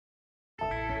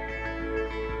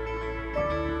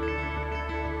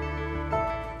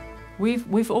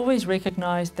We've always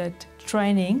recognised that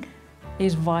training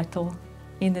is vital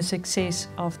in the success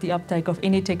of the uptake of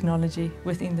any technology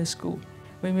within the school.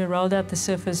 When we rolled out the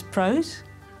Surface Pros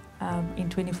in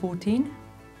 2014,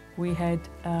 we had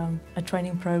a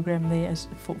training program there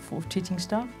for teaching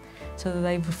staff, so that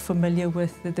they were familiar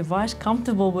with the device,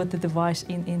 comfortable with the device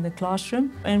in the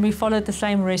classroom. And we followed the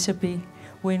same recipe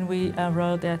when we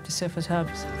rolled out the Surface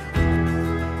Hubs.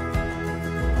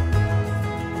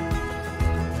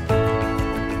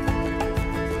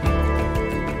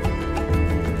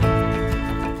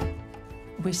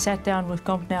 We sat down with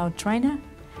Compnow Trainer.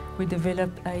 We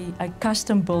developed a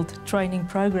custom-built training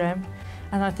program,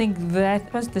 and I think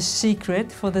that was the secret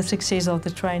for the success of the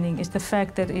training, is the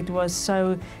fact that it was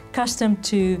so custom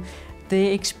to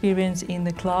their experience in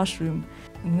the classroom.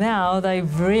 Now they're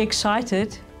very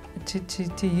excited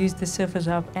to use the Surface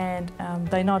Hub, and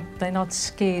they're not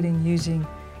scared in using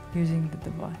the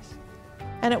device.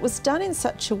 And it was done in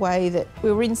such a way that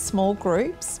we were in small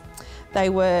groups. They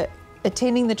were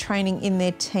attending the training in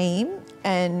their team,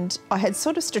 and I had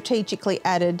sort of strategically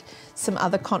added some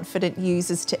other confident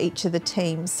users to each of the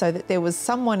teams so that there was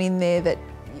someone in there that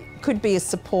could be a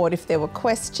support if there were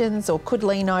questions, or could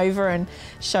lean over and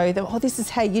show them, oh, this is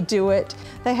how you do it.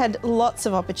 They had lots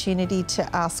of opportunity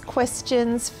to ask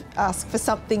questions, ask for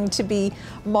something to be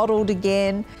modelled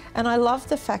again. And I love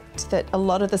the fact that a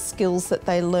lot of the skills that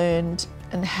they learned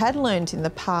and had learned in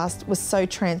the past was so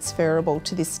transferable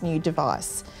to this new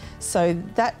device. So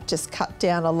that just cut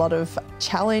down a lot of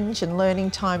challenge and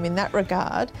learning time in that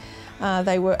regard.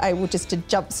 They were able just to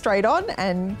jump straight on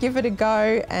and give it a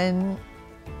go, and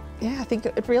yeah, I think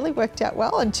it really worked out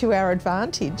well and to our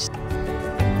advantage.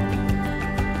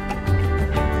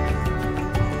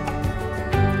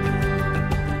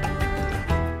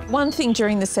 One thing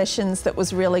during the sessions that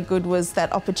was really good was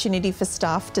that opportunity for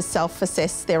staff to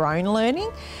self-assess their own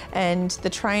learning, and the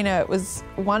trainer was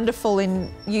wonderful in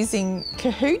using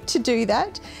Kahoot to do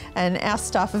that, and our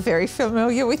staff are very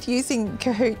familiar with using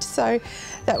Kahoot, so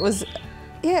that was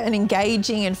an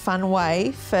engaging and fun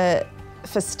way for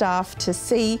staff to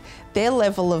see their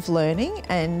level of learning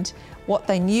and what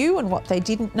they knew and what they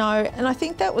didn't know, and I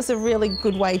think that was a really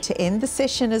good way to end the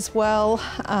session as well.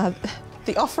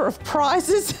 The offer of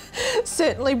prizes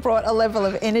certainly brought a level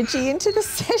of energy into the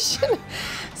session.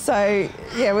 So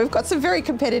yeah, we've got some very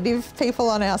competitive people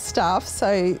on our staff,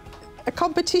 so a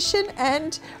competition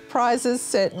and prizes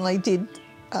certainly did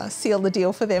seal the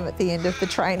deal for them at the end of the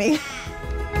training.